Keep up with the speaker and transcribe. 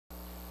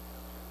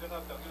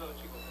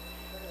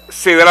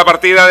Se da la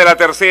partida de la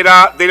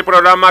tercera del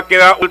programa,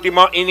 queda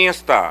última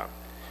Iniesta.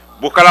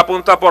 Busca la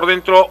punta por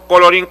dentro,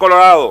 colorín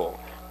colorado.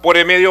 Por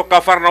el medio,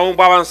 Cafarnaún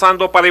va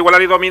avanzando para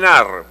igualar y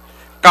dominar.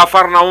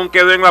 Cafarnaún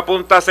quedó en la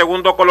punta,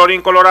 segundo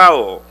colorín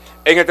colorado.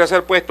 En el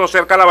tercer puesto,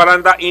 cerca a la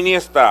baranda,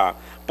 Iniesta.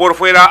 Por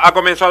fuera ha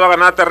comenzado a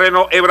ganar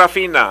terreno Hebra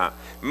Fina.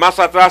 Más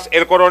atrás,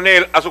 el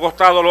Coronel, a su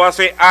costado lo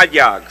hace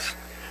Ajax.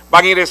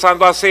 Van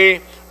ingresando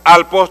así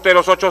al poste de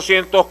los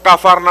 800,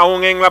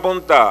 Cafarnaún en la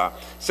punta.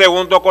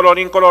 Segundo,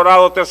 colorín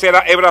colorado.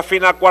 Tercera, Hebra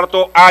Fina.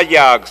 Cuarto,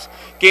 Ajax.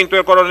 Quinto,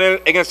 el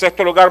Coronel. En el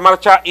sexto lugar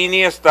marcha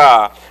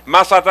Iniesta.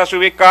 Más atrás se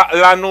ubica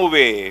La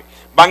Nube.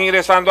 Van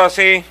ingresando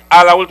así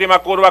a la última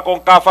curva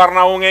con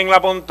Cafarnaún en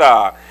la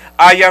punta.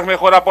 Ajax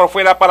mejora por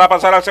fuera para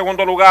pasar al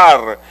segundo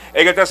lugar.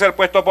 En el tercer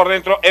puesto por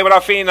dentro,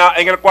 Hebra Fina.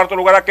 En el cuarto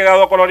lugar ha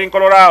quedado colorín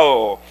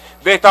colorado.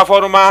 De esta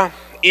forma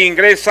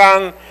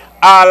ingresan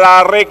a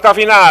la recta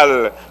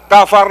final.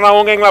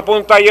 Cafarnaún en la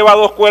punta lleva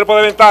 2 cuerpos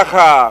de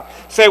ventaja.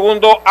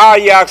 Segundo,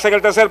 Ajax. En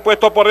el tercer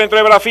puesto por dentro,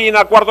 Hebra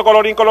Fina. Cuarto,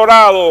 colorín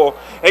colorado.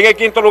 En el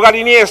quinto lugar,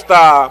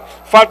 Iniesta.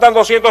 Faltan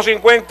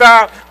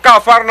 250.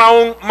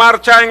 Cafarnaún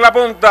marcha en la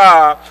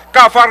punta.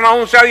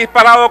 Cafarnaún se ha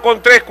disparado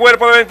con 3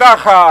 cuerpos de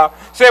ventaja.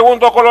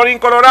 Segundo, colorín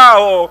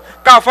colorado.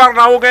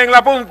 Cafarnaún en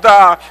la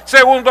punta.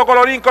 Segundo,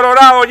 colorín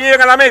colorado.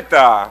 Llega a la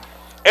meta.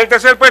 El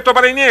tercer puesto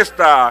para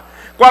Iniesta.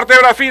 Cuarto,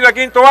 Hebra Fina.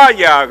 Quinto,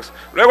 Ajax.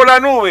 Luego La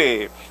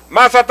Nube.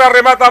 Más atrás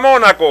remata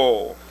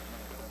Mónaco.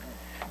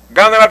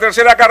 Gana la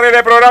tercera carrera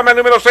del programa, el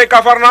número 6,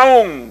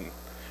 Cafarnaún,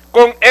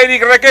 con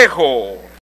Eric Requejo.